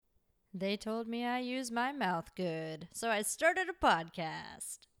They told me I use my mouth good, so I started a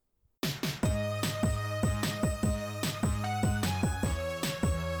podcast.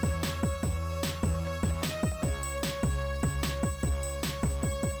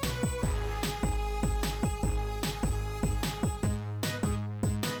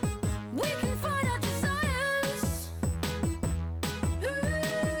 We can find our desires.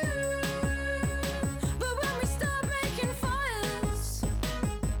 But when we stop making fires,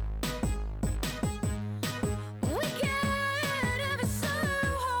 we get ever so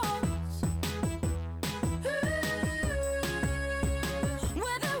hot.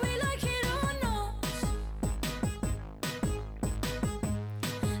 Whether we like it or not,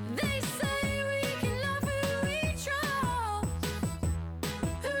 they say we can love who we trust.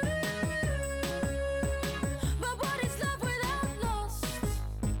 But what is love without loss?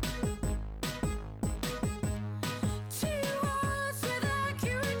 Two hearts with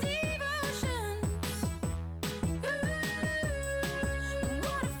accurate devotions.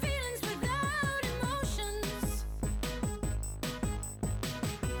 What are feelings without emotions?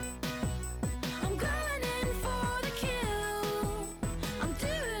 I'm going in for the kill. I'm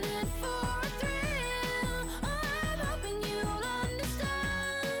doing it for a thrill. I'm hoping you'll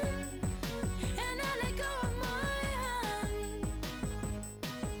understand. And I let go of my hand.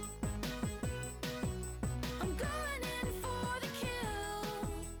 I'm going in for the kill.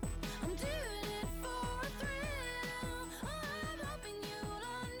 I'm doing it for a thrill. I'm hoping you'll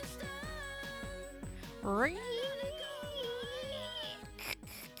understand.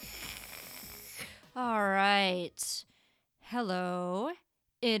 All right. Hello.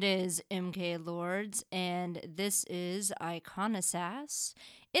 It is MK Lords, and this is Iconosass.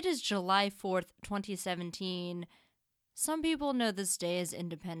 It is July 4th, 2017. Some people know this day as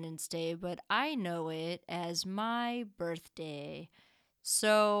Independence Day, but I know it as my birthday.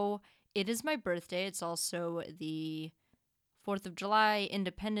 So it is my birthday. It's also the 4th of July,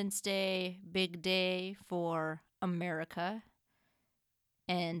 Independence Day, big day for America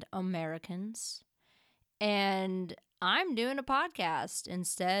and Americans. And I'm doing a podcast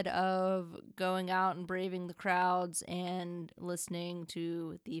instead of going out and braving the crowds and listening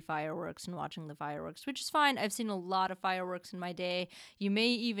to the fireworks and watching the fireworks, which is fine. I've seen a lot of fireworks in my day. You may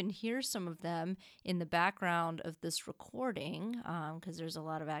even hear some of them in the background of this recording because there's a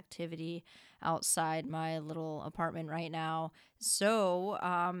lot of activity outside my little apartment right now. So,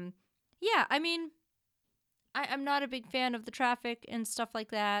 yeah, I mean, I'm not a big fan of the traffic and stuff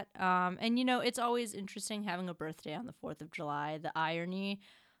like that. And, you know, it's always interesting having a birthday on the 4th of July. The irony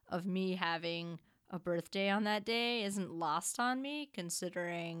of me having a birthday on that day isn't lost on me,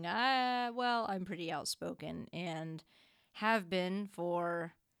 considering, well, I'm pretty outspoken and have been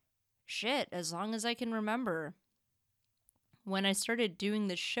for as long as I can remember. When I started doing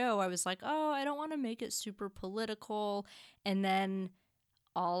the show, I was like, oh, I don't want to make it super political. And then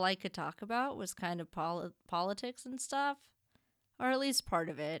all I could talk about was kind of politics and stuff, or at least part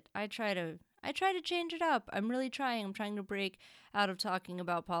of it. I try to change it up. I'm really trying. I'm trying to break out of talking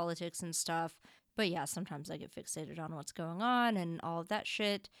about politics and stuff. But yeah, sometimes I get fixated on what's going on and all of that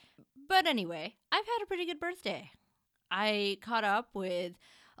shit. But anyway, I've had a pretty good birthday. I caught up with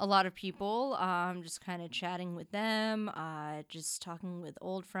a lot of people, just kind of chatting with them, just talking with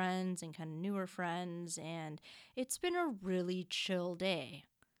old friends and kind of newer friends, and it's been a really chill day,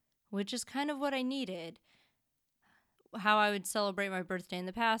 which is kind of what I needed. How I would celebrate my birthday in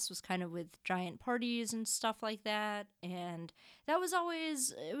the past was kind of with giant parties and stuff like that, and it was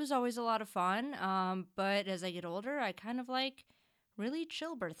always a lot of fun. But as I get older, I kind of like really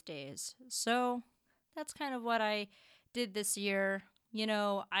chill birthdays. So that's kind of what I did this year. You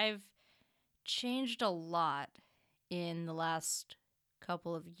know, I've changed a lot in the last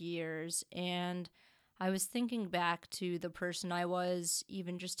couple of years, and I was thinking back to the person I was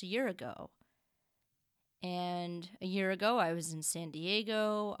even just a year ago. And a year ago, I was in San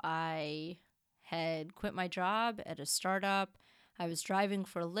Diego. I had quit my job at a startup. I was driving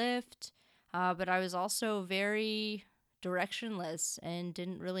for Lyft, but I was also very directionless and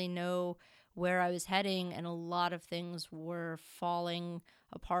didn't really know where I was heading, and a lot of things were falling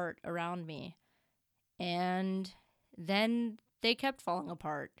apart around me. And then they kept falling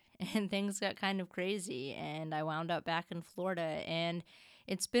apart, and things got kind of crazy, and I wound up back in Florida, and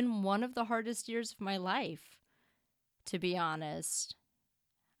it's been one of the hardest years of my life, to be honest.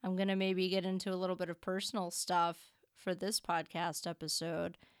 I'm going to maybe get into a little bit of personal stuff for this podcast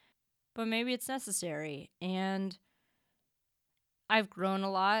episode, but maybe it's necessary. And I've grown a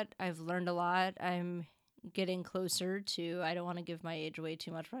lot. I've learned a lot. I'm getting closer to, I don't want to give my age away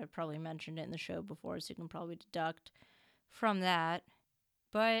too much, but I've probably mentioned it in the show before, so you can probably deduct from that.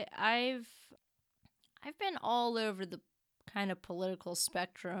 But I've been all over the kind of political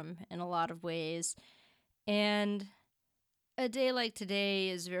spectrum in a lot of ways, and a day like today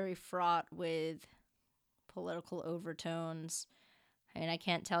is very fraught with political overtones. I mean, I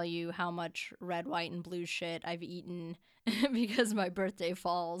can't tell you how much red, white, and blue shit I've eaten because my birthday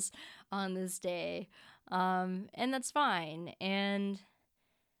falls on this day. And that's fine. And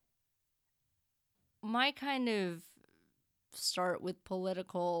my kind of start with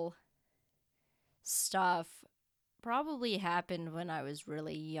political stuff probably happened when I was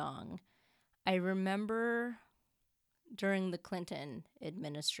really young. I remember during the Clinton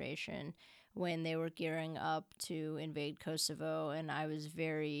administration when they were gearing up to invade Kosovo, and I was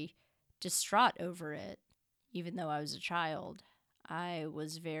very distraught over it, even though I was a child. I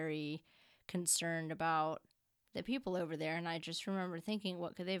was very concerned about the people over there, and I just remember thinking,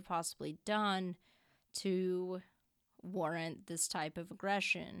 what could they have possibly done to warrant this type of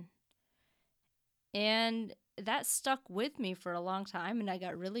aggression? And that stuck with me for a long time, and I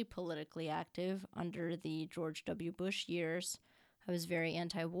got really politically active under the George W. Bush years. I was very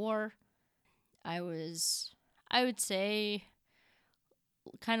anti-war. I would say,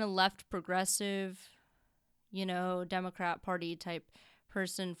 kind of left progressive, Democrat Party type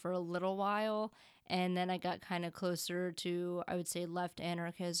person for a little while. And then I got kind of closer to, I would say, left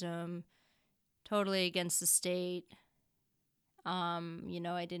anarchism, totally against the state.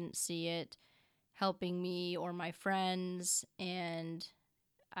 I didn't see it helping me or my friends, and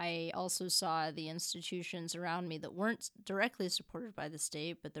I also saw the institutions around me that weren't directly supported by the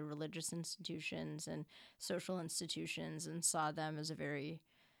state, but the religious institutions and social institutions, and saw them as very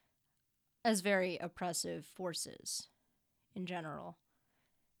oppressive forces in general.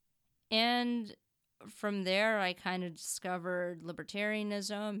 And from there, I kind of discovered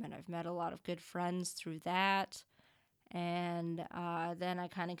libertarianism, and I've met a lot of good friends through that. And then I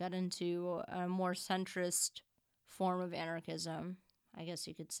kind of got into a more centrist form of anarchism, I guess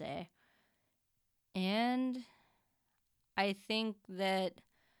you could say. And I think that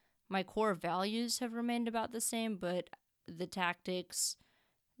my core values have remained about the same, but the tactics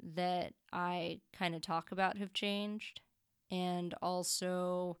that I kind of talk about have changed. And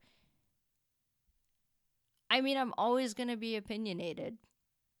also, I mean, I'm always going to be opinionated.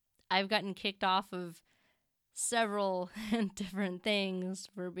 I've gotten kicked off of several different things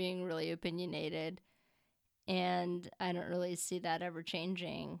for being really opinionated, and I don't really see that ever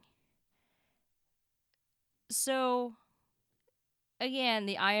changing. So, again,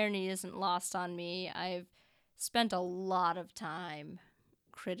 the irony isn't lost on me. I've spent a lot of time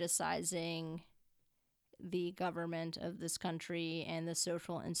criticizing the government of this country and the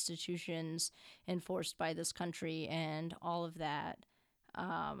social institutions enforced by this country and all of that.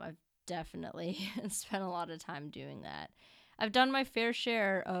 I've definitely spent a lot of time doing that. I've done my fair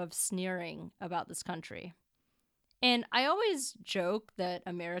share of sneering about this country. And I always joke that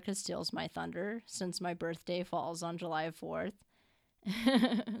America steals my thunder since my birthday falls on July 4th.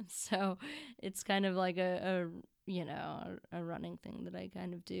 So it's kind of like a running thing that I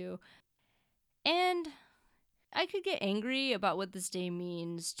kind of do. And I could get angry about what this day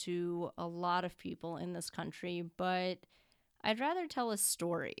means to a lot of people in this country, but I'd rather tell a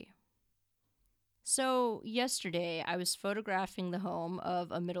story. So, yesterday, I was photographing the home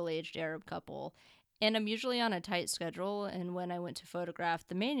of a middle-aged Arab couple, and I'm usually on a tight schedule, and when I went to photograph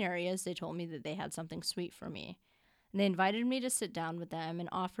the main areas, they told me that they had something sweet for me. And they invited me to sit down with them and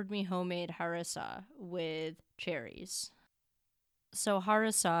offered me homemade harissa with cherries. So,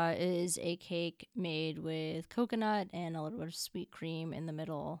 harissa is a cake made with coconut and a little bit of sweet cream in the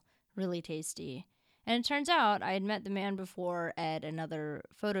middle, really tasty. And it turns out I had met the man before at another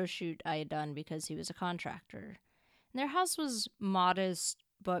photo shoot I had done because he was a contractor. And their house was modest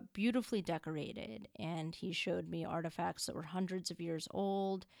but beautifully decorated, and he showed me artifacts that were hundreds of years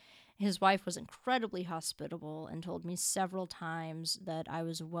old. His wife was incredibly hospitable and told me several times that I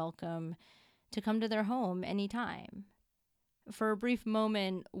was welcome to come to their home anytime. For a brief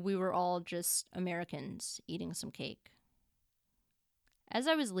moment, we were all just Americans eating some cake. As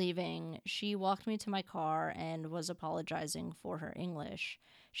I was leaving, she walked me to my car and was apologizing for her English.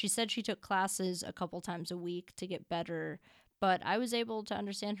 She said she took classes a couple times a week to get better, but I was able to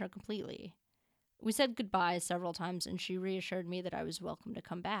understand her completely. We said goodbye several times, and she reassured me that I was welcome to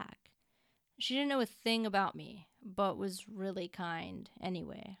come back. She didn't know a thing about me, but was really kind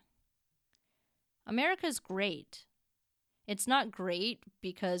anyway. America's great. It's not great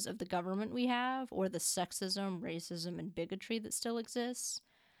because of the government we have or the sexism, racism, and bigotry that still exists.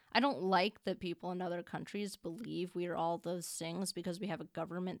 I don't like that people in other countries believe we are all those things because we have a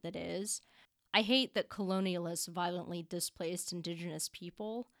government that is. I hate that colonialists violently displaced indigenous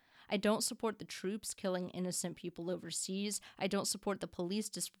people. I don't support the troops killing innocent people overseas. I don't support the police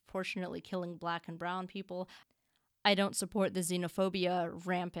disproportionately killing black and brown people. I don't support the xenophobia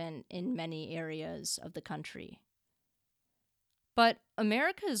rampant in many areas of the country. But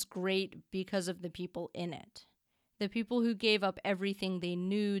America is great because of the people in it. The people who gave up everything they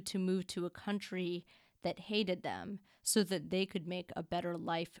knew to move to a country that hated them so that they could make a better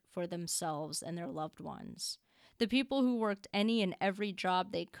life for themselves and their loved ones. The people who worked any and every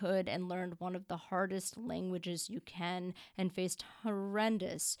job they could and learned one of the hardest languages you can and faced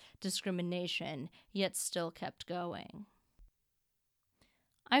horrendous discrimination, yet still kept going.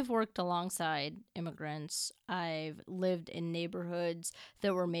 I've worked alongside immigrants. I've lived in neighborhoods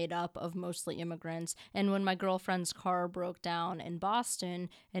that were made up of mostly immigrants. And when my girlfriend's car broke down in Boston,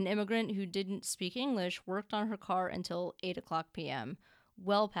 an immigrant who didn't speak English worked on her car until 8 o'clock p.m.,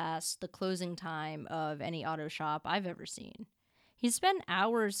 well past the closing time of any auto shop I've ever seen. He spent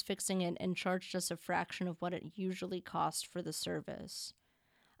hours fixing it and charged us a fraction of what it usually cost for the service.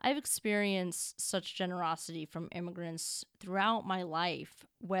 I've experienced such generosity from immigrants throughout my life,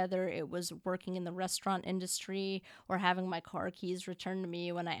 whether it was working in the restaurant industry or having my car keys returned to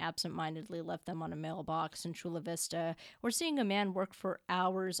me when I absentmindedly left them on a mailbox in Chula Vista, or seeing a man work for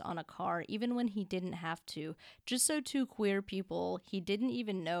hours on a car even when he didn't have to, just so two queer people he didn't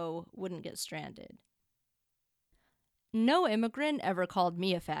even know wouldn't get stranded. No immigrant ever called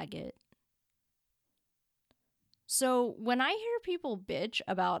me a faggot. So when I hear people bitch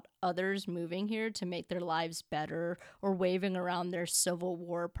about others moving here to make their lives better or waving around their Civil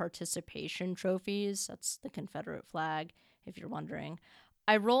War participation trophies, that's the Confederate flag, if you're wondering,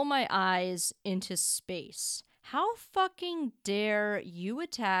 I roll my eyes into space. How fucking dare you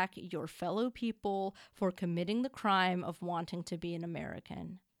attack your fellow people for committing the crime of wanting to be an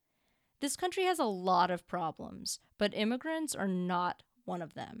American? This country has a lot of problems, but immigrants are not one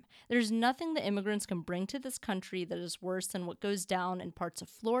of them. There's nothing that immigrants can bring to this country that is worse than what goes down in parts of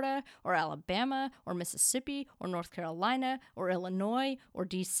Florida or Alabama or Mississippi or North Carolina or Illinois or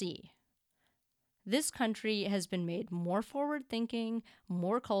DC. This country has been made more forward-thinking,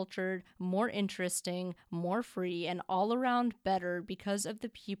 more cultured, more interesting, more free, and all around better because of the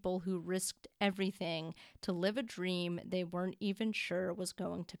people who risked everything to live a dream they weren't even sure was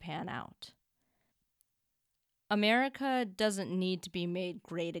going to pan out. America doesn't need to be made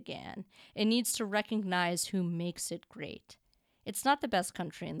great again. It needs to recognize who makes it great. It's not the best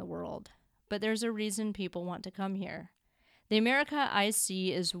country in the world, but there's a reason people want to come here. The America I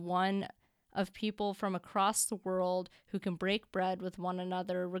see is one of people from across the world who can break bread with one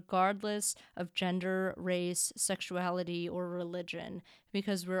another regardless of gender, race, sexuality, or religion,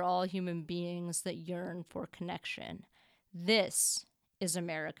 because we're all human beings that yearn for connection. This is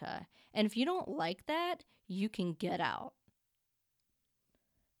America. And if you don't like that, you can get out.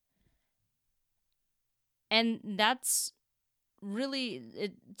 And that's really,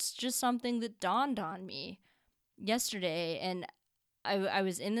 it's just something that dawned on me yesterday. And I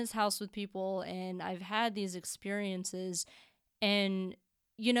was in this house with people and I've had these experiences. And,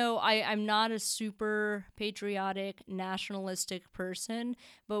 you know, I'm not a super patriotic, nationalistic person,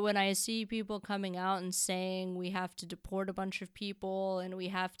 but when I see people coming out and saying we have to deport a bunch of people and we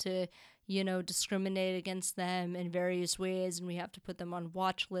have to, you know, discriminate against them in various ways and we have to put them on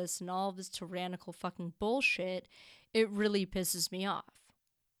watch lists and all of this tyrannical fucking bullshit, it really pisses me off.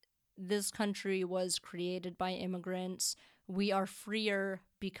 This country was created by immigrants. We are freer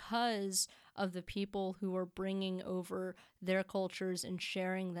because of the people who are bringing over their cultures and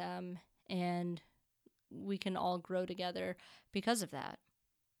sharing them, and we can all grow together because of that.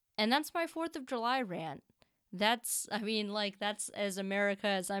 And that's my 4th of July rant. That's as America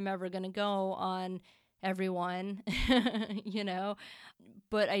as I'm ever going to go on everyone, you know.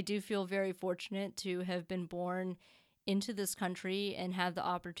 But I do feel very fortunate to have been born into this country and have the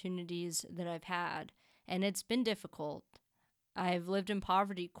opportunities that I've had. And it's been difficult. I've lived in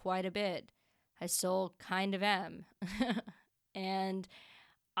poverty quite a bit. I still kind of am. And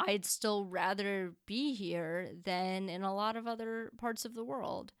I'd still rather be here than in a lot of other parts of the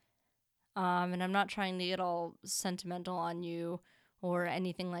world. And I'm not trying to get all sentimental on you or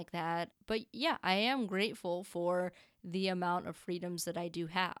anything like that. But yeah, I am grateful for the amount of freedoms that I do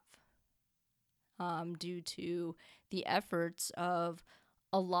have, due to the efforts of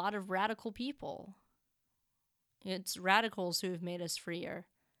a lot of radical people. It's radicals who have made us freer.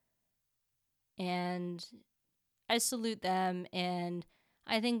 And I salute them, and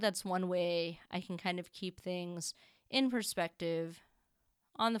I think that's one way I can kind of keep things in perspective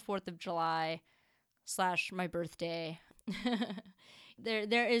on the 4th of July / my birthday.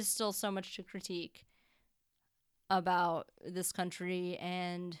 there is still so much to critique about this country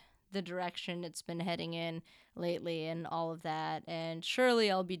and the direction it's been heading in lately and all of that. And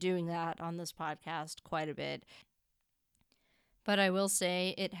surely I'll be doing that on this podcast quite a bit. But I will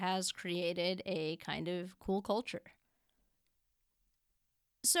say it has created a kind of cool culture.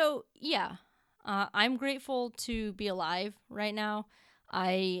 So, yeah, I'm grateful to be alive right now.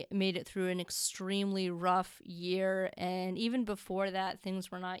 I made it through an extremely rough year, and even before that,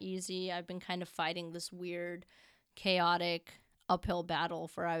 things were not easy. I've been kind of fighting this weird, chaotic, uphill battle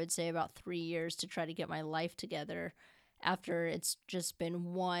for, I would say, about 3 years to try to get my life together after it's just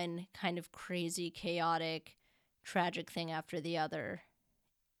been one kind of crazy, chaotic, tragic thing after the other.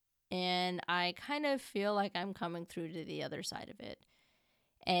 And I kind of feel like I'm coming through to the other side of it.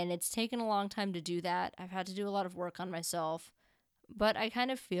 And it's taken a long time to do that. I've had to do a lot of work on myself, but I kind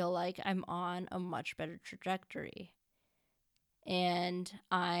of feel like I'm on a much better trajectory. And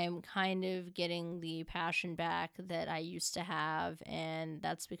I'm kind of getting the passion back that I used to have, and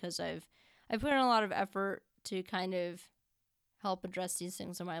that's because I've put in a lot of effort to kind of help address these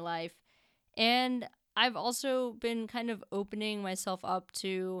things in my life. And I've also been kind of opening myself up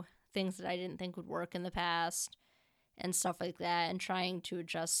to things that I didn't think would work in the past and stuff like that, and trying to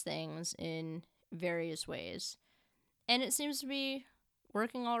adjust things in various ways. And it seems to be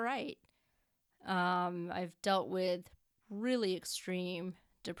working all right. I've dealt with really extreme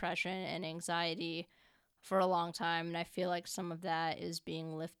depression and anxiety for a long time, and I feel like some of that is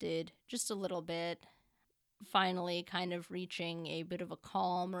being lifted just a little bit. Finally, kind of reaching a bit of a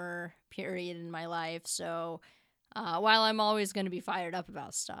calmer period in my life. So, while I'm always going to be fired up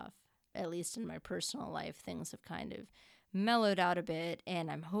about stuff, at least in my personal life, things have kind of mellowed out a bit, and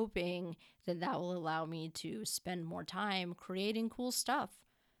I'm hoping that that will allow me to spend more time creating cool stuff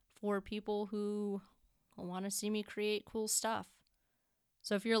for people who want to see me create cool stuff.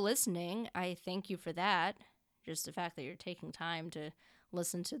 So if you're listening, I thank you for that. Just the fact that you're taking time to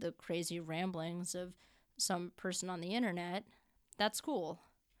listen to the crazy ramblings of some person on the internet, that's cool.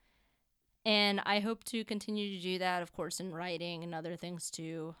 And I hope to continue to do that, of course, in writing and other things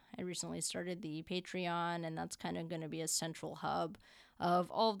too. I recently started the Patreon, and that's kind of going to be a central hub of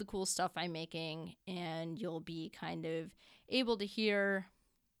all of the cool stuff I'm making. And you'll be kind of able to hear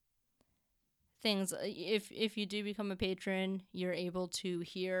things. If you do become a patron, you're able to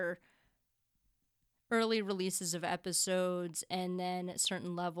hear early releases of episodes, and then at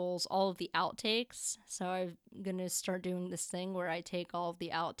certain levels, all of the outtakes. So I'm going to start doing this thing where I take all of the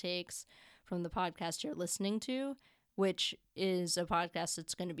outtakes from the podcast you're listening to, which is a podcast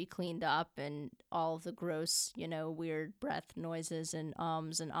that's going to be cleaned up, and all of the gross, weird breath noises and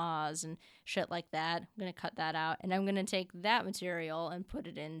ums and ahs and shit like that. I'm going to cut that out, and I'm going to take that material and put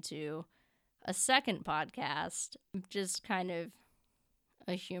it into a second podcast, just kind of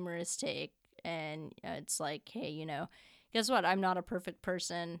a humorous take. And it's like, hey, guess what? I'm not a perfect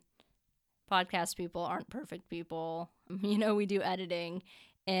person. Podcast people aren't perfect people. We do editing,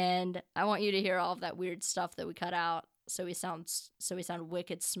 and I want you to hear all of that weird stuff that we cut out, so we sound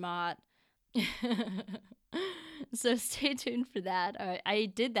wicked smart. So stay tuned for that. I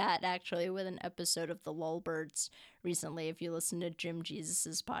did that actually with an episode of the Lulberts recently. If you listen to Jim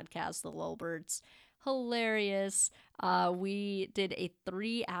Jesus's podcast, the Lulberts, hilarious. We did a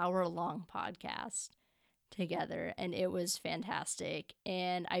 3-hour long podcast together, and it was fantastic.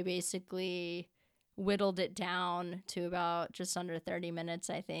 And I basically whittled it down to about just under 30 minutes,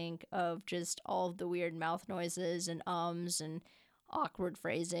 I think, of just all of the weird mouth noises and ums and awkward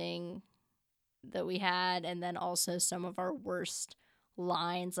phrasing that we had, and then also some of our worst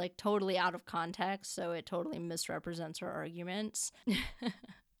lines, like totally out of context, so it totally misrepresents our arguments.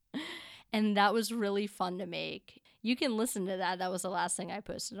 And that was really fun to make. You can listen to that. That was the last thing I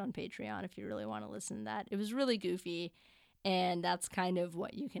posted on Patreon if you really want to listen to that. It was really goofy, and that's kind of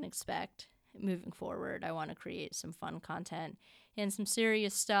what you can expect moving forward. I want to create some fun content and some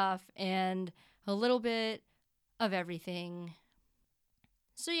serious stuff and a little bit of everything.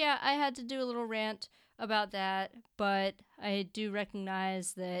 So yeah, I had to do a little rant about that, but I do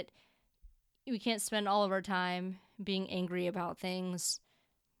recognize that we can't spend all of our time being angry about things.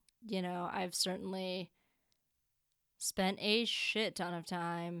 I've certainly spent a shit ton of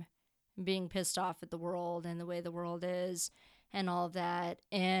time being pissed off at the world and the way the world is and all of that.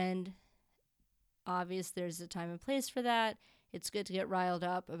 And obviously there's a time and place for that. It's good to get riled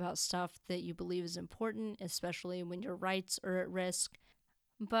up about stuff that you believe is important, especially when your rights are at risk.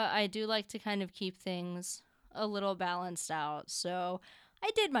 But I do like to kind of keep things a little balanced out. So I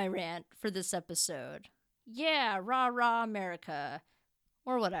did my rant for this episode. Yeah, rah rah America.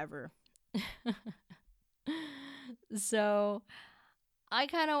 Or whatever. So I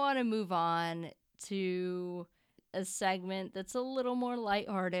kind of want to move on to a segment that's a little more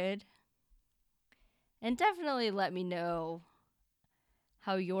lighthearted. And definitely let me know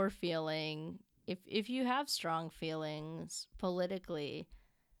how you're feeling, if you have strong feelings politically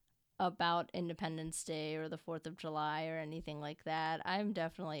about Independence Day or the 4th of July or anything like that. I'm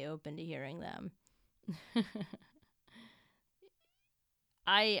definitely open to hearing them.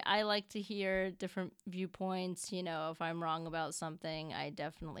 I like to hear different viewpoints. You know, if I'm wrong about something, I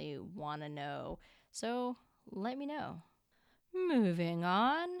definitely want to know. So let me know. Moving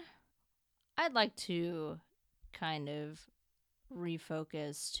on, I'd like to kind of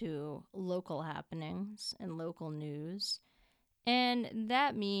refocus to local happenings and local news. And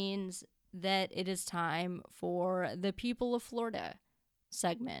that means that it is time for the People of Florida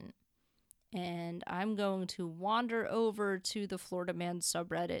segment. And I'm going to wander over to the Florida Man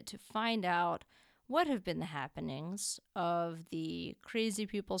subreddit to find out what have been the happenings of the crazy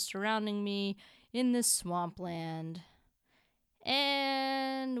people surrounding me in this swampland.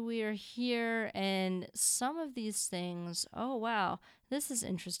 And we are here, and some of these things, oh wow, this is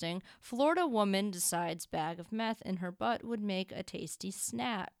interesting. Florida woman decides bag of meth in her butt would make a tasty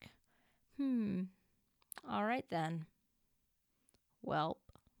snack. All right then. Well,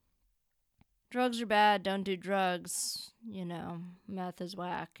 drugs are bad, don't do drugs. You know, meth is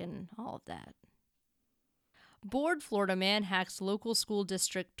whack and all of that. Bored Florida man hacks local school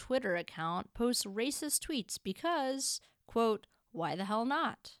district Twitter account, posts racist tweets because, quote, why the hell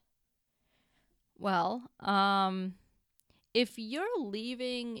not? Well, if you're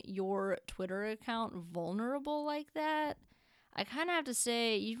leaving your Twitter account vulnerable like that, I kind of have to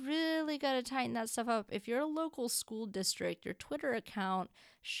say you really got to tighten that stuff up. If you're a local school district, your Twitter account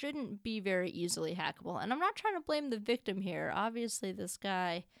shouldn't be very easily hackable. And I'm not trying to blame the victim here. Obviously, this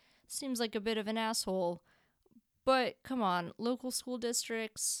guy seems like a bit of an asshole. But come on, local school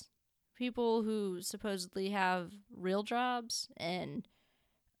districts, people who supposedly have real jobs and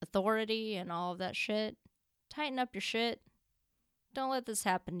authority and all of that shit, tighten up your shit. Don't let this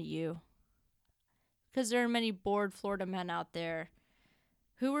happen to you. Because there are many bored Florida men out there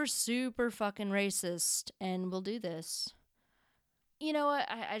who are super fucking racist and will do this. You know what?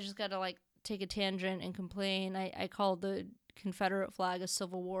 I just gotta take a tangent and complain. I called the Confederate flag a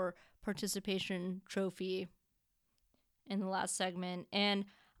Civil War participation trophy in the last segment, and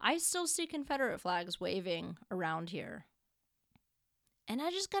I still see Confederate flags waving around here. And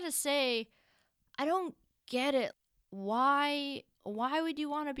I just gotta say, I don't get it. Why would you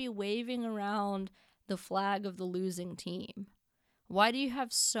want to be waving around the flag of the losing team? Why do you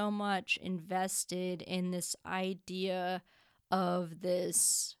have so much invested in this idea of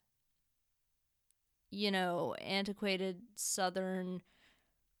this, antiquated Southern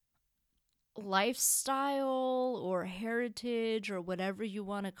lifestyle or heritage or whatever you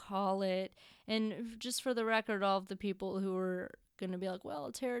want to call it? And just for the record, all of the people who are going to be like, well,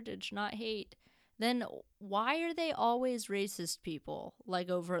 it's heritage, not hate, then why are they always racist people,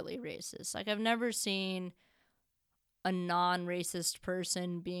 overtly racist? I've never seen a non-racist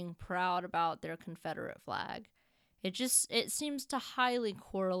person being proud about their Confederate flag. It seems to highly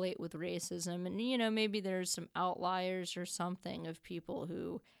correlate with racism. And, maybe there's some outliers or something of people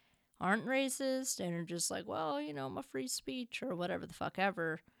who aren't racist and are just like, well, my free speech or whatever the fuck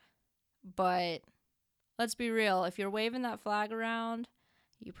ever. But let's be real. If you're waving that flag around,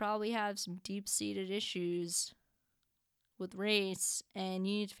 you probably have some deep-seated issues with race, and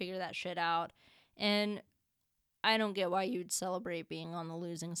you need to figure that shit out. And I don't get why you'd celebrate being on the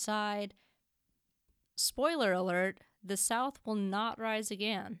losing side. Spoiler alert, the South will not rise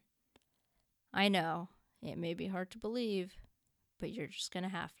again. I know, it may be hard to believe, but you're just gonna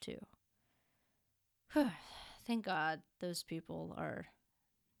have to. Thank God those people are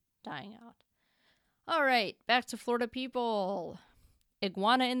dying out. All right, back to Florida people.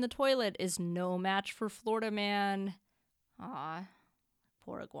 Iguana in the toilet is no match for Florida man. Aw,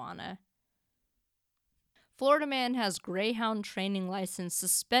 poor iguana. Florida man has greyhound training license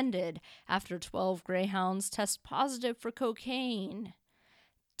suspended after 12 greyhounds test positive for cocaine.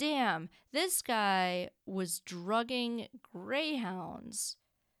 Damn, this guy was drugging greyhounds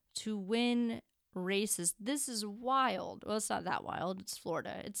to win races. This is wild. Well, it's not that wild. It's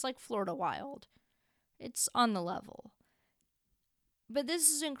Florida. It's like Florida wild. It's on the level. But this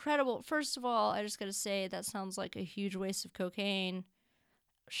is incredible. First of all, I just gotta say, that sounds like a huge waste of cocaine.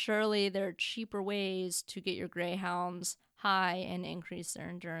 Surely there are cheaper ways to get your greyhounds high and increase their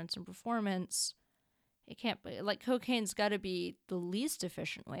endurance and performance. It can't be, cocaine's gotta be the least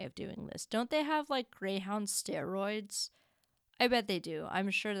efficient way of doing this. Don't they have, greyhound steroids? I bet they do. I'm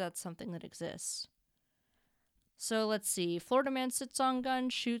sure that's something that exists. So let's see. Florida man sits on gun,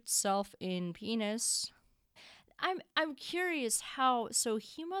 shoots self in penis. I'm curious how. So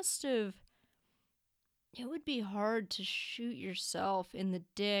he must have. It would be hard to shoot yourself in the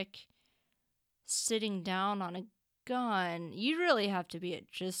dick sitting down on a gun. You really have to be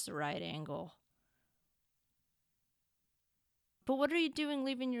at just the right angle. But what are you doing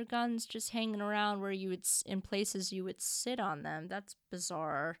leaving your guns just hanging around where you would, in places you would sit on them? That's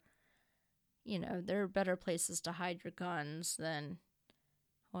bizarre. You know, there are better places to hide your guns than,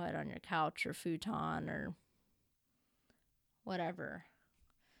 what, on your couch or futon or whatever.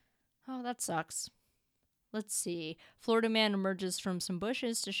 Oh, that sucks. Let's see. Florida man emerges from some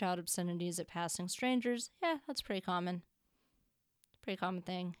bushes to shout obscenities at passing strangers. Yeah, that's pretty common. Pretty common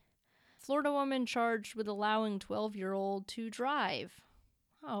thing. Florida woman charged with allowing 12-year-old to drive.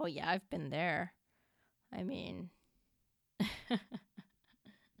 Oh, yeah, I've been there. I mean,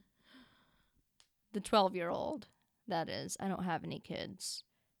 the 12-year-old, that is. I don't have any kids.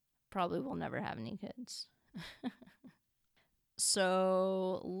 Probably will never have any kids.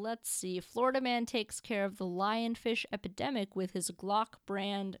 So, let's see. Florida man takes care of the lionfish epidemic with his Glock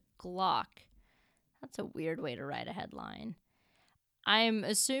brand Glock. That's a weird way to write a headline. I'm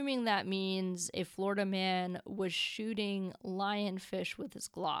assuming that means a Florida man was shooting lionfish with his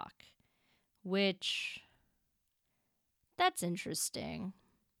Glock, which, that's interesting.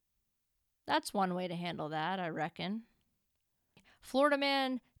 That's one way to handle that, I reckon. Florida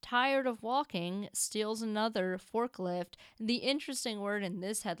man, tired of walking, steals another forklift. The interesting word in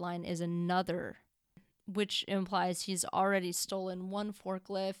this headline is another, which implies he's already stolen one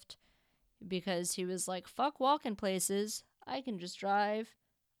forklift because he was like, fuck walking places. I can just drive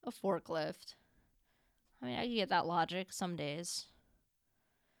a forklift. I mean, I can get that logic some days.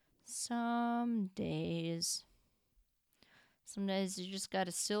 Some days you just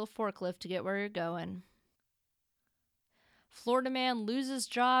gotta steal a forklift to get where you're going. Florida man loses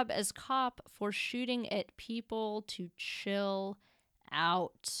job as cop for shooting at people to chill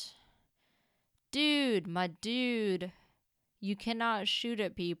out. Dude, my dude, you cannot shoot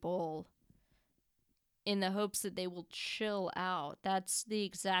at people in the hopes that they will chill out. That's the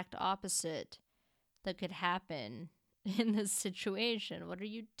exact opposite that could happen in this situation. What are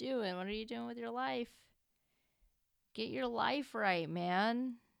you doing? What are you doing with your life? Get your life right,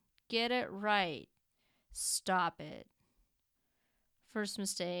 man. Get it right. Stop it. First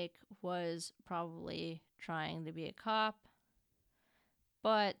mistake was probably trying to be a cop.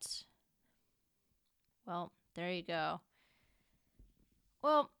 But, well, there you go.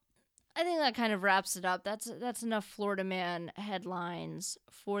 Well, I think that kind of wraps it up. That's enough Florida man headlines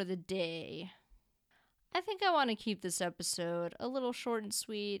for the day. I think I want to keep this episode a little short and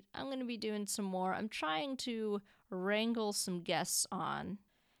sweet. I'm going to be doing some more. I'm trying to wrangle some guests on,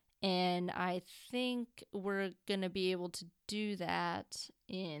 and I think we're going to be able to do that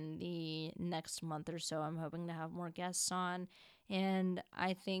in the next month or so. I'm hoping to have more guests on, and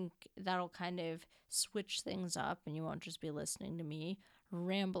I think that'll kind of switch things up, and you won't just be listening to me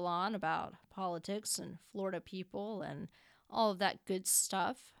ramble on about politics and Florida people and all of that good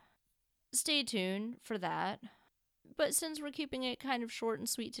stuff. Stay tuned for that. But since we're keeping it kind of short and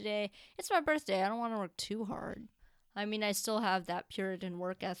sweet today, it's my birthday. I don't want to work too hard. I mean, I still have that Puritan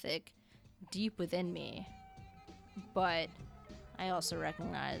work ethic deep within me. But I also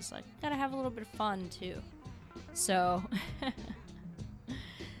recognize, like, gotta have a little bit of fun too. So,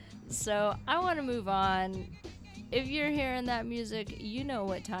 I want to move on. If you're hearing that music, you know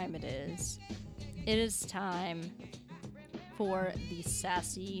what time it is. It is time for the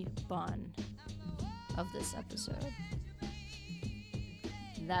sassy bun of this episode.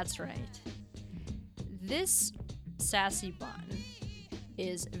 That's right. This sassy bun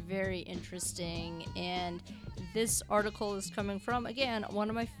is very interesting, and this article is coming from, again, one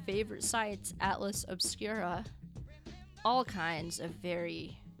of my favorite sites, Atlas Obscura. All kinds of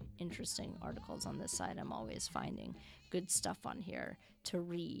very interesting articles on this site. I'm always finding good stuff on here to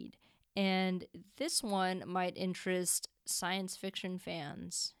read. And this one might interest science fiction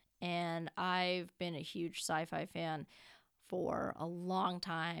fans. And I've been a huge sci-fi fan for a long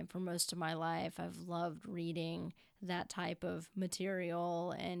time, for most of my life. I've loved reading that type of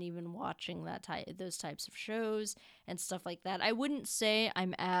material and even watching those types of shows and stuff like that. I wouldn't say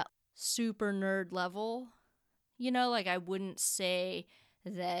I'm at super nerd level. You know, like I wouldn't say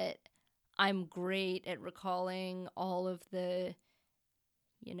that I'm great at recalling all of the,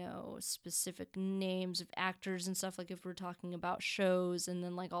 you know, specific names of actors and stuff, like if we're talking about shows and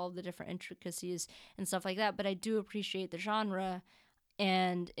then like all the different intricacies and stuff like that. But I do appreciate the genre,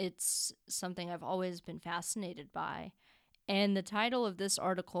 and it's something I've always been fascinated by. And the title of this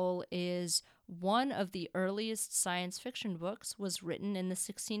article is one of the earliest science fiction books was written in the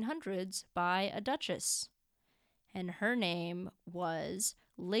 1600s by a duchess, and her name was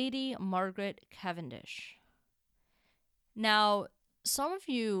Lady Margaret Cavendish. Now, some of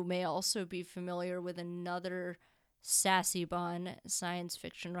you may also be familiar with another sassy bun science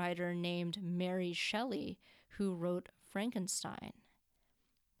fiction writer named Mary Shelley, who wrote Frankenstein.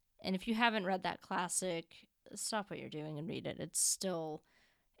 And if you haven't read that classic, stop what you're doing and read it. It's still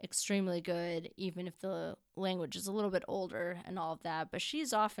extremely good, even if the language is a little bit older and all of that. But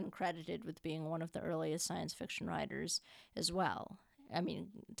she's often credited with being one of the earliest science fiction writers as well. I mean,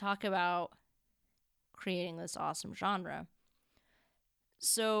 talk about creating this awesome genre.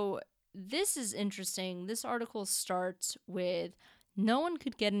 So this is interesting. This article starts with, no one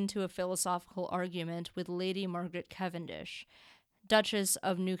could get into a philosophical argument with Lady Margaret Cavendish, Duchess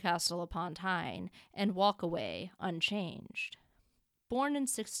of Newcastle upon Tyne, and walk away unchanged. Born in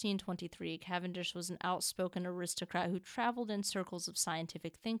 1623, Cavendish was an outspoken aristocrat who traveled in circles of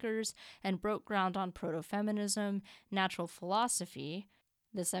scientific thinkers and broke ground on proto-feminism, natural philosophy,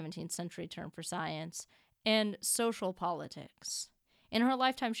 the 17th century term for science, and social politics. In her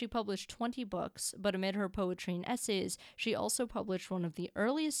lifetime, she published 20 books, but amid her poetry and essays, she also published one of the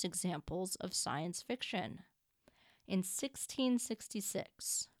earliest examples of science fiction. In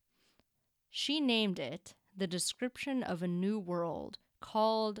 1666, she named it The Description of a New World,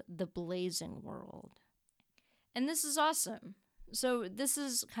 called The Blazing World. And this is awesome. So this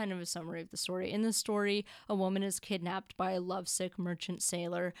is kind of a summary of the story. In the story, a woman is kidnapped by a lovesick merchant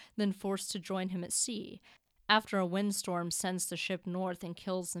sailor, then forced to join him at sea. After a windstorm sends the ship north and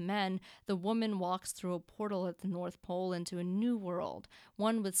kills the men, the woman walks through a portal at the North Pole into a new world,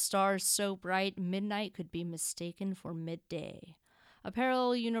 one with stars so bright midnight could be mistaken for midday. A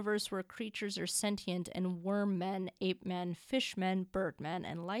parallel universe where creatures are sentient and worm men, ape men, fish men, bird men,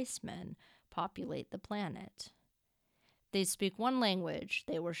 and lice men populate the planet. They speak one language,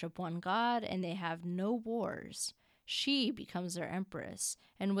 they worship one god, and they have no wars. She becomes their empress,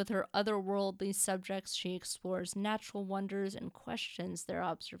 and with her otherworldly subjects, she explores natural wonders and questions their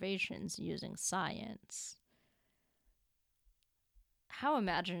observations using science. How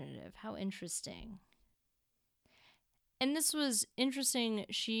imaginative, how interesting. And this was interesting.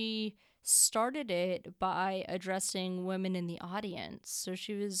 She started it by addressing women in the audience. So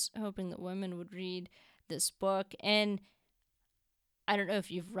she was hoping that women would read this book. And I don't know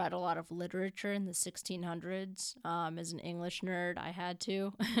if you've read a lot of literature in the 1600s. As an English nerd, I had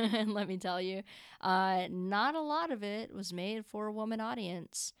to. And let me tell you, not a lot of it was made for a woman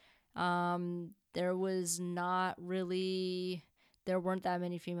audience. There weren't that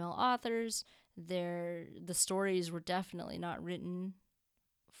many female authors. The stories were definitely not written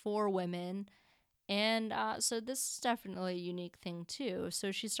for women. And so this is definitely a unique thing, too.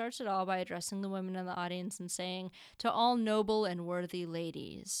 So she starts it all by addressing the women in the audience and saying, "To all noble and worthy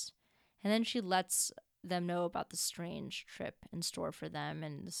ladies." And then she lets them know about the strange trip in store for them.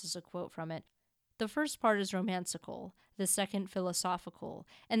 And this is a quote from it. "The first part is romancical, the second philosophical,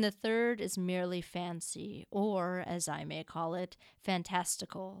 and the third is merely fancy, or, as I may call it,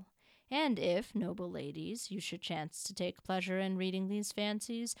 fantastical. And if, noble ladies, you should chance to take pleasure in reading these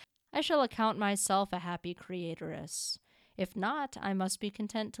fancies, I shall account myself a happy creatoress. If not, I must be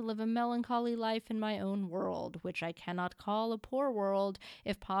content to live a melancholy life in my own world, which I cannot call a poor world,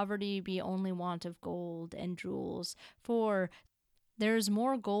 if poverty be only want of gold and jewels, for there is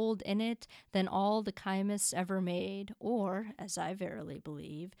more gold in it than all the chymists ever made, or, as I verily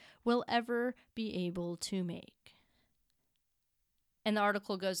believe, will ever be able to make." And the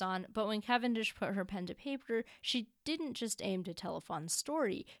article goes on, but when Cavendish put her pen to paper, she didn't just aim to tell a fun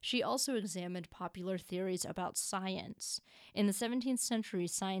story. She also examined popular theories about science. In the 17th century,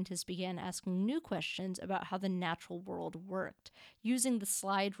 scientists began asking new questions about how the natural world worked, using the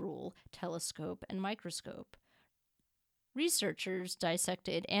slide rule, telescope, and microscope. Researchers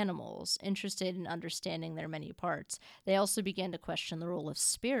dissected animals, interested in understanding their many parts. They also began to question the role of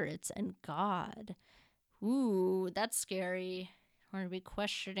spirits and God. Ooh, that's scary. We're going to be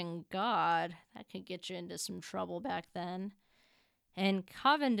questioning God. That could get you into some trouble back then. And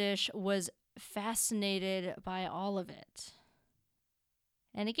Cavendish was fascinated by all of it.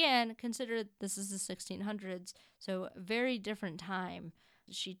 And again, consider this is the 1600s, so a very different time.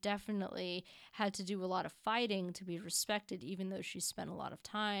 She definitely had to do a lot of fighting to be respected, even though she spent a lot of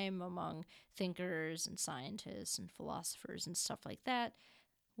time among thinkers and scientists and philosophers and stuff like that.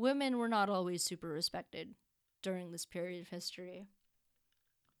 Women were not always super respected during this period of history.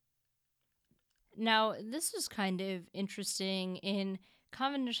 Now, this was kind of interesting in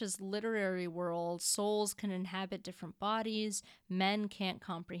Cavendish's literary world, souls can inhabit different bodies, men can't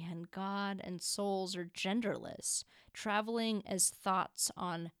comprehend God, and souls are genderless, traveling as thoughts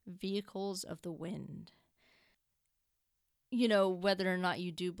on vehicles of the wind. You know, whether or not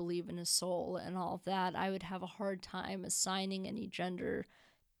you do believe in a soul and all of that, I would have a hard time assigning any gender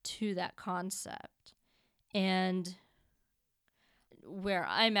to that concept. And where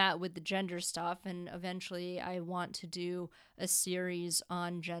I'm at with the gender stuff, and eventually I want to do a series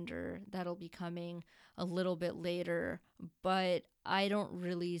on gender that'll be coming a little bit later, but I don't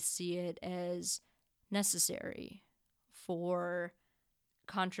really see it as necessary for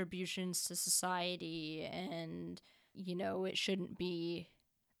contributions to society, and it shouldn't be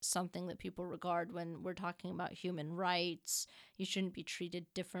something that people regard when we're talking about human rights. You shouldn't be treated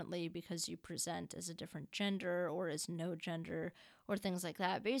differently because you present as a different gender or as no gender or things like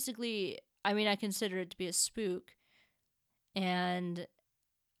that. Basically, I mean, I consider it to be a spook, and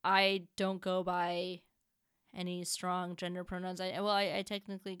I don't go by any strong gender pronouns. I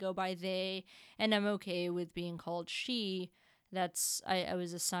technically go by they, and I'm okay with being called she. I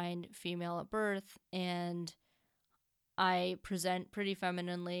was assigned female at birth, and I present pretty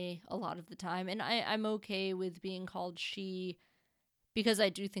femininely a lot of the time, and I'm okay with being called she because I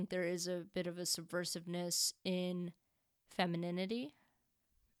do think there is a bit of a subversiveness in femininity,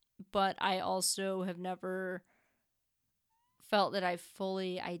 but I also have never felt that I've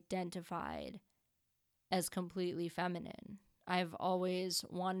fully identified as completely feminine. I've always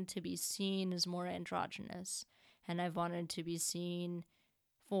wanted to be seen as more androgynous, and I've wanted to be seen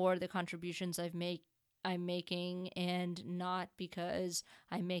for the contributions I'm making, and not because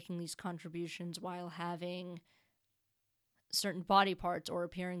I'm making these contributions while having certain body parts or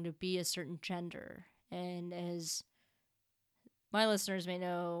appearing to be a certain gender. And as my listeners may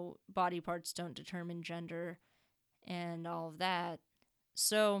know, body parts don't determine gender and all of that.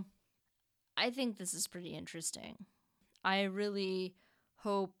 So I think this is pretty interesting. I really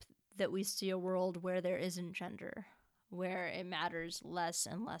hope that we see a world where there isn't gender, where it matters less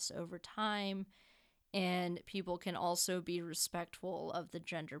and less over time, and people can also be respectful of the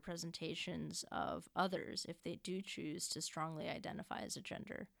gender presentations of others if they do choose to strongly identify as a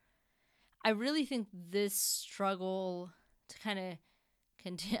gender. I really think this struggle to kind of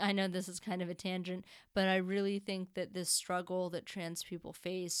I know this is kind of a tangent, but I really think that this struggle that trans people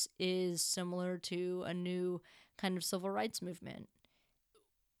face is similar to a new kind of civil rights movement.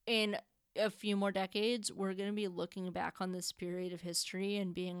 In a few more decades, we're going to be looking back on this period of history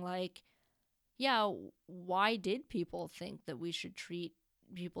and being like, yeah, why did people think that we should treat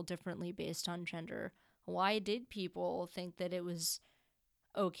people differently based on gender? Why did people think that it was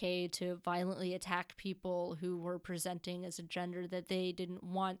okay to violently attack people who were presenting as a gender that they didn't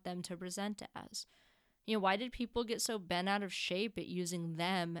want them to present as? Why did people get so bent out of shape at using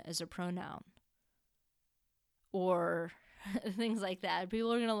them as a pronoun? Or things like that.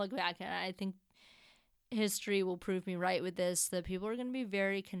 People are going to look back, and I think history will prove me right with this, that people are going to be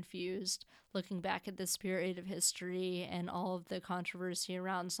very confused looking back at this period of history and all of the controversy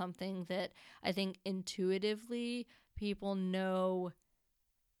around something that I think intuitively people know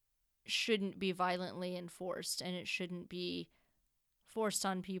shouldn't be violently enforced, and it shouldn't be forced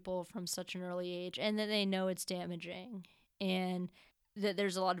on people from such an early age, and that they know it's damaging, and that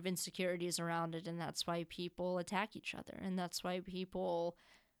there's a lot of insecurities around it, and that's why people attack each other, and that's why people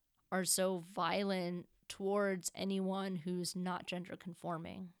are so violent towards anyone who's not gender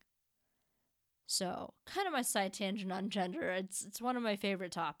conforming. So, kind of my side tangent on gender. It's one of my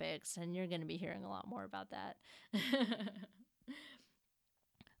favorite topics, and you're going to be hearing a lot more about that.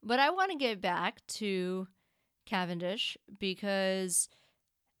 But I want to get back to Cavendish because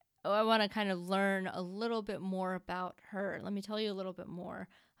I want to kind of learn a little bit more about her. Let me tell you a little bit more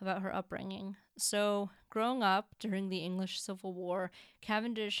about her upbringing. So, growing up during the English Civil War,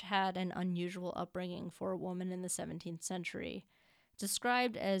 Cavendish had an unusual upbringing for a woman in the 17th century.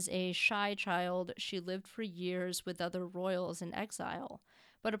 Described as a shy child, she lived for years with other royals in exile.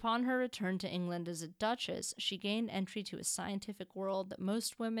 But upon her return to England as a duchess, she gained entry to a scientific world that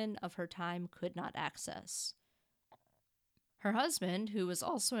most women of her time could not access. Her husband, who was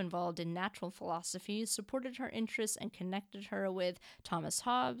also involved in natural philosophy, supported her interests and connected her with Thomas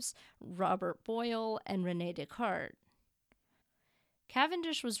Hobbes, Robert Boyle, and Rene Descartes.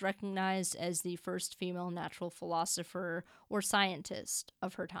 Cavendish was recognized as the first female natural philosopher or scientist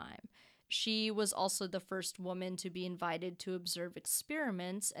of her time. She was also the first woman to be invited to observe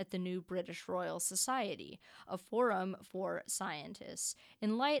experiments at the new British Royal Society, a forum for scientists,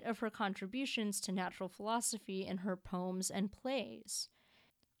 in light of her contributions to natural philosophy in her poems and plays.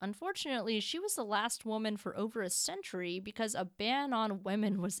 Unfortunately, she was the last woman for over a century because a ban on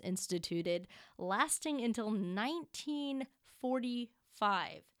women was instituted, lasting until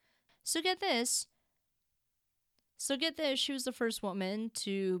 1945. So get this. She was the first woman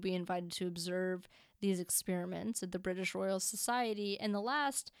to be invited to observe these experiments at the British Royal Society, and the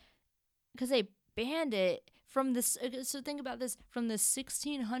last, because they banned it from this. So think about this: from the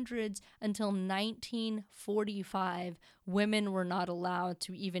 1600s until 1945, women were not allowed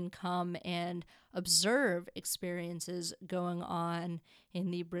to even come and observe experiences going on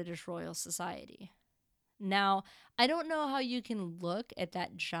in the British Royal Society. Now, I don't know how you can look at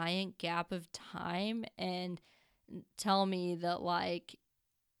that giant gap of time and tell me that, like,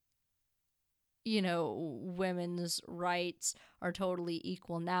 women's rights are totally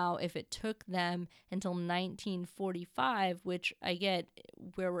equal now if it took them until 1945, which I get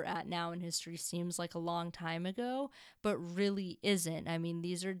where we're at now in history seems like a long time ago, but really isn't. I mean,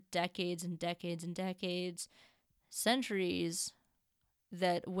 these are decades and decades and decades, centuries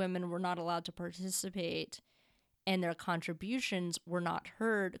that women were not allowed to participate and their contributions were not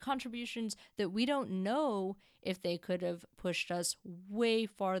heard. Contributions that we don't know if they could have pushed us way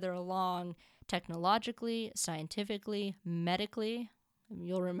farther along technologically, scientifically, medically.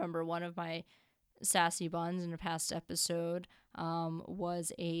 You'll remember one of my sassy buns in a past episode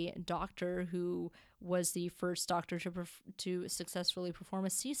was a doctor who was the first doctor to successfully perform a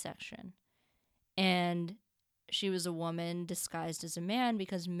C-section. And she was a woman disguised as a man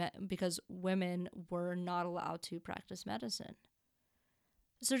because women were not allowed to practice medicine.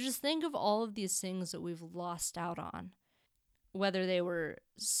 So just think of all of these things that we've lost out on, whether they were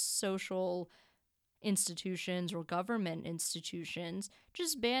social institutions or government institutions,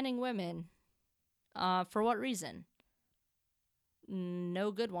 just banning women. For what reason?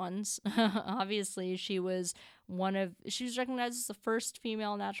 No good ones. Obviously, she was recognized as the first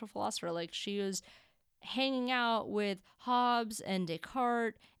female natural philosopher. Like, she was hanging out with Hobbes and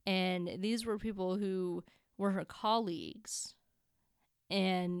Descartes, and these were people who were her colleagues,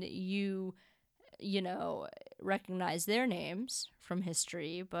 and you recognize their names from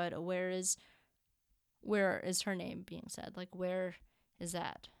history, but where is her name being said? Like, where is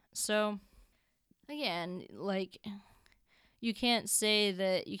that? So again, like, you can't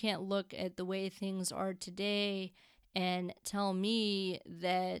look at the way things are today and tell me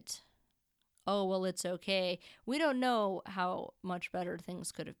that, oh, well, it's okay. We don't know how much better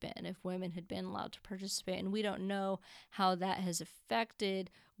things could have been if women had been allowed to participate, and we don't know how that has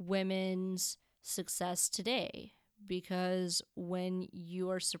affected women's success today, because when you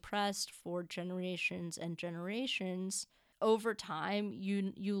are suppressed for generations and generations, over time,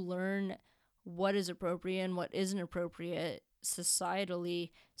 you learn what is appropriate and what isn't appropriate societally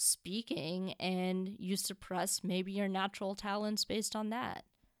speaking, and you suppress maybe your natural talents based on that.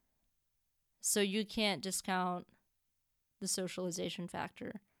 So you can't discount the socialization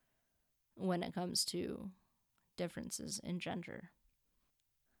factor when it comes to differences in gender.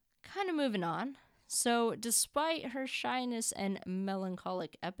 Kind of moving on. So despite her shyness and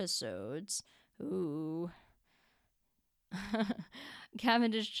melancholic episodes,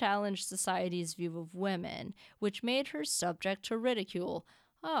 Cavendish challenged society's view of women, which made her subject to ridicule.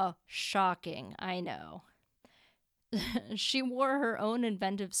 Oh, shocking, I know. She wore her own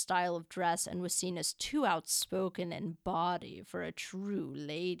inventive style of dress and was seen as too outspoken in body for a true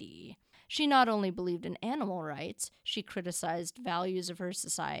lady. She not only believed in animal rights, she criticized values of her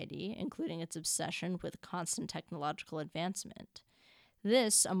society, including its obsession with constant technological advancement.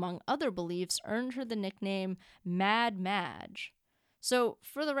 This, among other beliefs, earned her the nickname Mad Madge. So,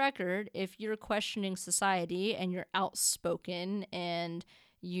 for the record, if you're questioning society and you're outspoken and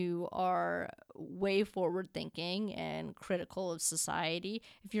you are way forward thinking and critical of society,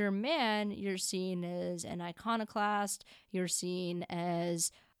 if you're a man, you're seen as an iconoclast, you're seen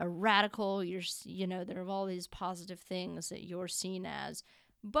as a radical, there are all these positive things that you're seen as.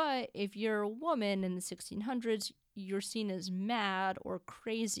 But if you're a woman in the 1600s, you're seen as mad or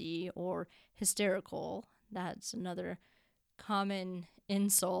crazy or hysterical. That's another common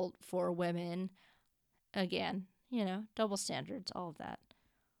insult for women. Again, double standards, all of that.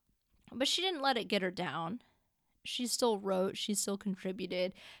 But she didn't let it get her down. She still wrote, she still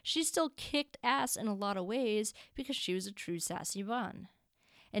contributed, she still kicked ass in a lot of ways because she was a true sassy bun.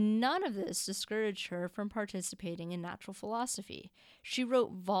 And none of this discouraged her from participating in natural philosophy. She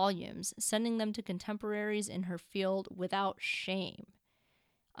wrote volumes, sending them to contemporaries in her field without shame.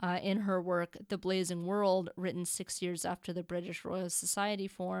 In her work, The Blazing World, written 6 years after the British Royal Society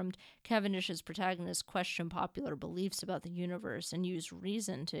formed, Cavendish's protagonists question popular beliefs about the universe and use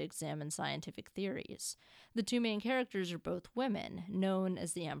reason to examine scientific theories. The two main characters are both women, known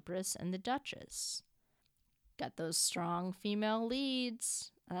as the Empress and the Duchess. Got those strong female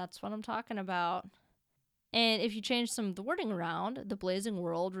leads. That's what I'm talking about. And if you change some of the wording around, The Blazing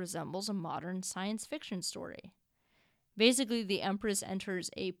World resembles a modern science fiction story. Basically, the Empress enters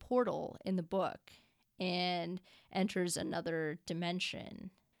a portal in the book and enters another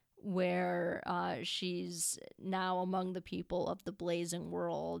dimension where she's now among the people of the Blazing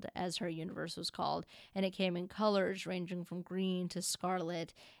World, as her universe was called. And it came in colors ranging from green to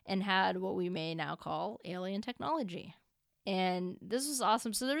scarlet and had what we may now call alien technology. And this was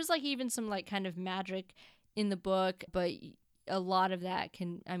awesome. So there was like even some like kind of magic in the book, but a lot of that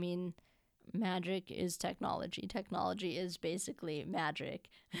magic is technology. Technology is basically magic.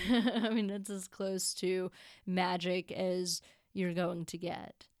 I mean, it's as close to magic as you're going to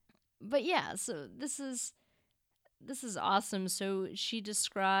get. But yeah, so this is awesome. So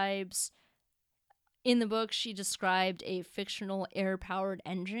in the book, she described a fictional air-powered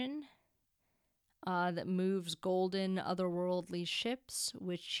engine that moves golden, otherworldly ships,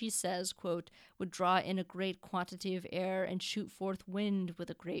 which she says, quote, would draw in a great quantity of air and shoot forth wind with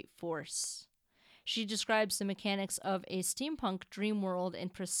a great force. She describes the mechanics of a steampunk dream world in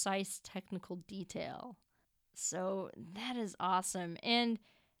precise technical detail. So that is awesome. And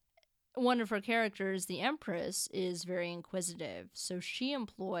one of her characters, the Empress, is very inquisitive. So she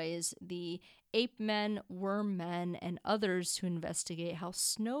employs the ape men, worm men, and others to investigate how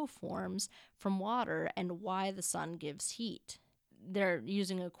snow forms from water and why the sun gives heat. They're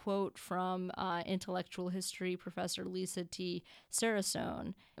using a quote from intellectual history professor Lisa T.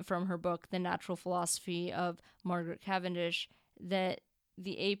 Saracone from her book, The Natural Philosophy of Margaret Cavendish, that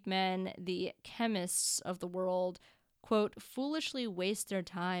the ape men, the chemists of the world, quote, foolishly waste their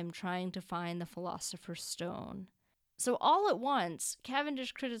time trying to find the philosopher's stone. So all at once,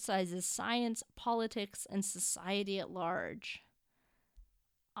 Cavendish criticizes science, politics, and society at large.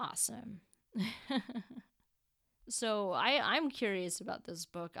 Awesome. So I'm curious about this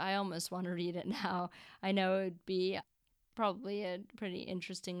book. I almost want to read it now. I know it would be probably a pretty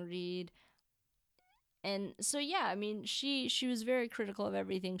interesting read. And so yeah, I mean, she was very critical of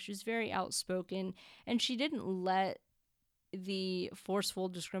everything. She was very outspoken, and she didn't let the forceful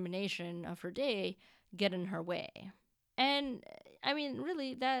discrimination of her day get in her way. And I mean,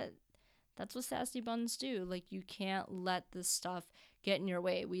 really, that's what sassy buns do. Like, you can't let this stuff get in your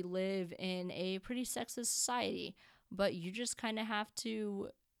way. We live in a pretty sexist society, but you just kind of have to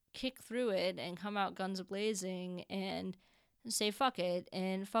kick through it and come out guns a-blazing and say fuck it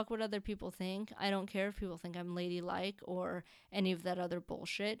and fuck what other people think. I don't care if people think I'm ladylike or any of that other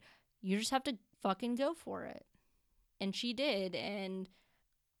bullshit. You just have to fucking go for it. And she did, and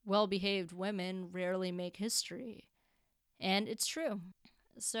well-behaved women rarely make history. And it's true.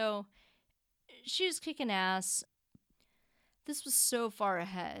 So she was kicking ass. This was so far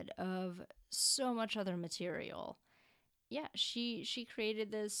ahead of so much other material. Yeah, she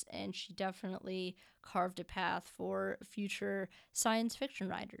created this, and she definitely carved a path for future science fiction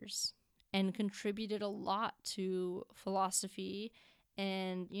writers and contributed a lot to philosophy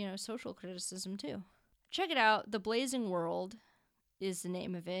and, social criticism too. Check it out. The Blazing World is the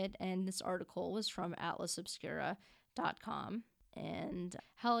name of it, and this article was from atlasobscura.com. And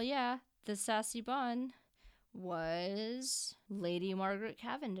hell yeah, the sassy bun was Lady Margaret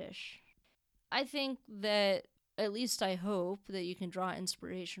Cavendish. I think that, at least I hope, that you can draw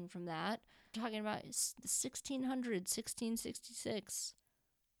inspiration from that. We're talking about the 1600s, 1666.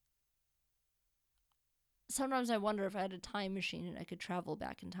 Sometimes I wonder if I had a time machine and I could travel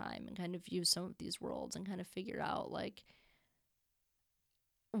back in time and kind of view some of these worlds and kind of figure out, like,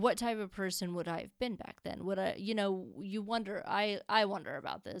 what type of person would I have been back then? Would I, you wonder, I wonder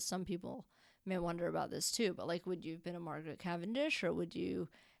about this. Some people may wonder about this too, but like, would you have been a Margaret Cavendish, or would you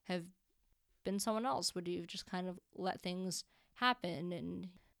have been someone else? Would you have just kind of let things happen and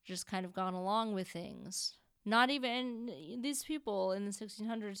just kind of gone along with things? Not even these people in the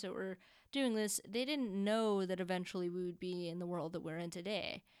 1600s that were doing this, they didn't know that eventually we would be in the world that we're in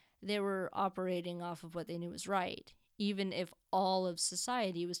today. They were operating off of what they knew was right, even if all of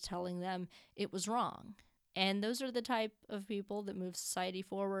society was telling them it was wrong. And those are the type of people that move society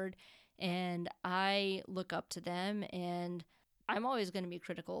forward, and I look up to them, and I'm always going to be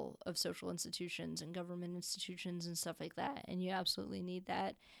critical of social institutions and government institutions and stuff like that, and you absolutely need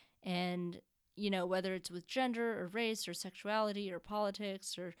that. And, whether it's with gender or race or sexuality or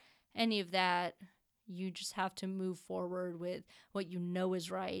politics or any of that, You just have to move forward with what you know is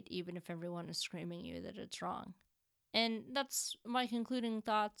right, even if everyone is screaming you that it's wrong. And that's my concluding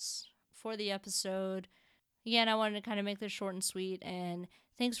thoughts for the episode. Again, I wanted to kind of make this short and sweet, and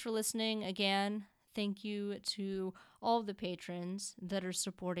thanks for listening again. Thank you to all of the patrons that are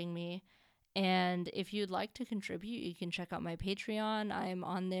supporting me. And if you'd like to contribute, you can check out my Patreon. I'm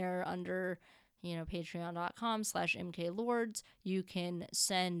on there under, patreon.com/mklords. You can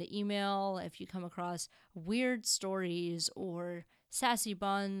send email if you come across weird stories or sassy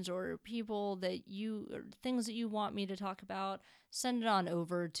buns or people that or things that you want me to talk about. Send it on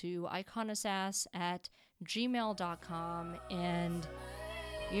over to iconosass@gmail.com, and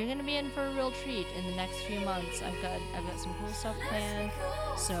you're gonna be in for a real treat in the next few months. I've got some cool stuff planned.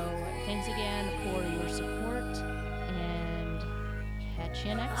 So thanks again for your support, and catch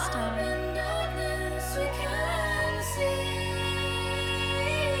you next time. In darkness we can see.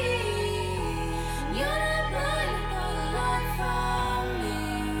 You're